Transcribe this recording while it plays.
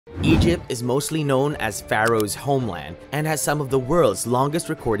Egypt is mostly known as Pharaoh's homeland and has some of the world's longest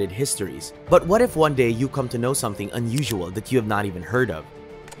recorded histories. But what if one day you come to know something unusual that you have not even heard of?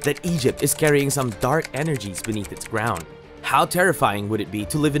 That Egypt is carrying some dark energies beneath its ground. How terrifying would it be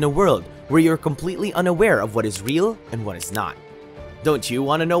to live in a world where you're completely unaware of what is real and what is not? Don't you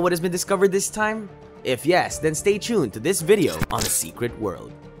want to know what has been discovered this time? If yes, then stay tuned to this video on the secret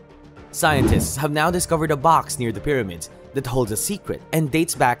world. Scientists have now discovered a box near the pyramids that holds a secret and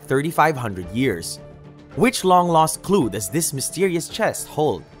dates back 3,500 years. Which long-lost clue does this mysterious chest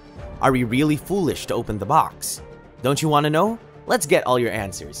hold? Are we really foolish to open the box? Don't you want to know? Let's get all your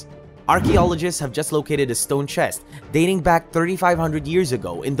answers. Archaeologists have just located a stone chest dating back 3,500 years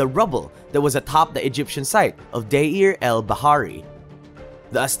ago in the rubble that was atop the Egyptian site of Deir el-Bahari.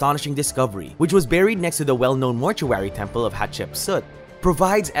 The astonishing discovery, which was buried next to the well-known mortuary temple of Hatshepsut,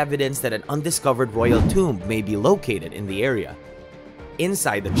 provides evidence that an undiscovered royal tomb may be located in the area.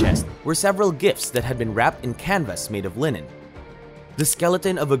 Inside the chest were several gifts that had been wrapped in canvas made of linen. The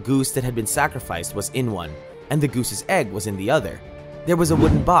skeleton of a goose that had been sacrificed was in one, and the goose's egg was in the other. There was a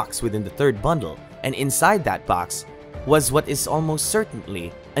wooden box within the third bundle, and inside that box was what is almost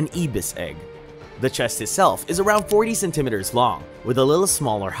certainly an ibis egg. The chest itself is around 40 centimeters long, with a little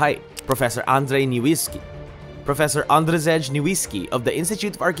smaller height. Professor Andrzej Nowicki of the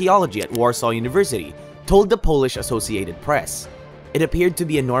Institute of Archaeology at Warsaw University told the Polish Associated Press. It appeared to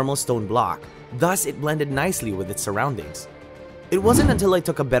be a normal stone block, thus it blended nicely with its surroundings. It wasn't until I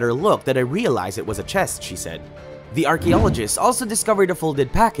took a better look that I realized it was a chest, she said. The archaeologists also discovered a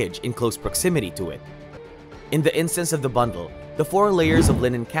folded package in close proximity to it. In the instance of the bundle, the 4 layers of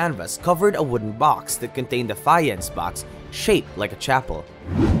linen canvas covered a wooden box that contained a faience box shaped like a chapel.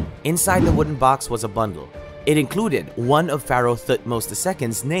 Inside the wooden box was a bundle. It included one of Pharaoh Thutmose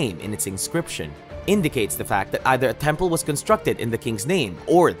II's name in its inscription. Indicates the fact that either a temple was constructed in the king's name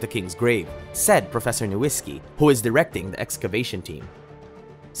or the king's grave, said Professor Nowicki, who is directing the excavation team.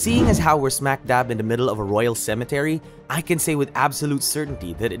 Seeing as how we're smack dab in the middle of a royal cemetery, I can say with absolute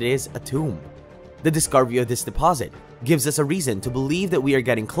certainty that it is a tomb. The discovery of this deposit gives us a reason to believe that we are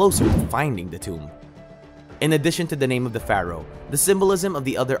getting closer to finding the tomb. In addition to the name of the pharaoh, the symbolism of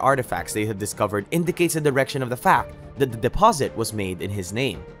the other artifacts they have discovered indicates the direction of the fact that the deposit was made in his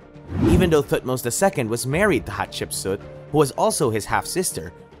name. Even though Thutmose II was married to Hatshepsut, who was also his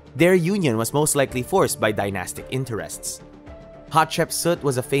half-sister, their union was most likely forced by dynastic interests. Hatshepsut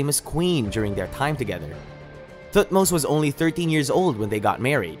was a famous queen during their time together. Thutmose was only 13 years old when they got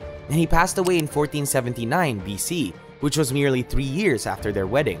married, and he passed away in 1479 BC, which was merely 3 years after their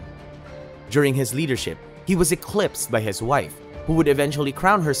wedding. During his leadership, he was eclipsed by his wife, who would eventually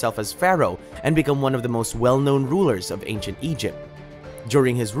crown herself as pharaoh and become one of the most well-known rulers of ancient Egypt.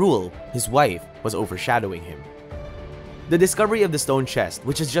 During his rule, his wife was overshadowing him. The discovery of the stone chest,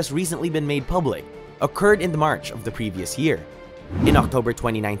 which has just recently been made public, occurred in March of the previous year. In October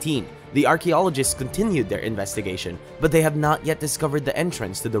 2019, the archaeologists continued their investigation, but they have not yet discovered the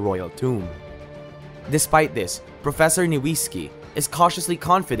entrance to the royal tomb. Despite this, Professor Nowicki is cautiously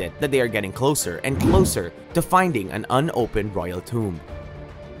confident that they are getting closer and closer to finding an unopened royal tomb.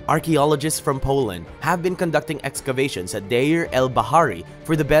 Archaeologists from Poland have been conducting excavations at Deir el-Bahari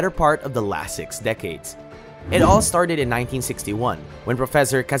for the better part of the last 6 decades. It all started in 1961 when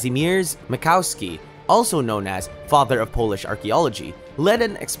Professor Kazimierz Makowski, also known as Father of Polish Archaeology, led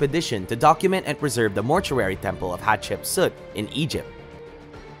an expedition to document and preserve the mortuary temple of Hatshepsut in Egypt.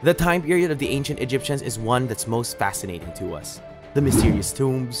 The time period of the ancient Egyptians is one that's most fascinating to us. The mysterious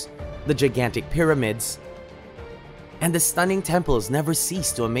tombs, the gigantic pyramids, and the stunning temples never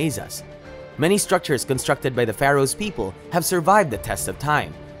cease to amaze us. Many structures constructed by the pharaoh's people have survived the test of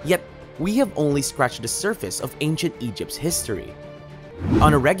time, yet we have only scratched the surface of ancient Egypt's history.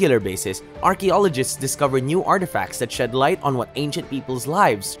 On a regular basis, archaeologists discover new artifacts that shed light on what ancient people's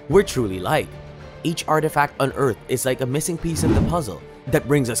lives were truly like. Each artifact unearthed is like a missing piece of the puzzle that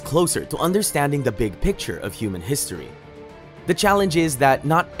brings us closer to understanding the big picture of human history. The challenge is that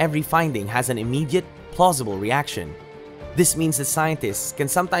not every finding has an immediate, plausible reaction. This means that scientists can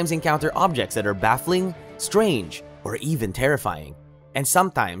sometimes encounter objects that are baffling, strange, or even terrifying. And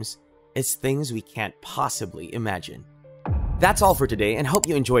sometimes, it's things we can't possibly imagine. That's all for today and hope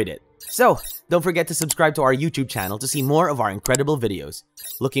you enjoyed it. So, don't forget to subscribe to our YouTube channel to see more of our incredible videos.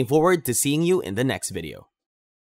 Looking forward to seeing you in the next video.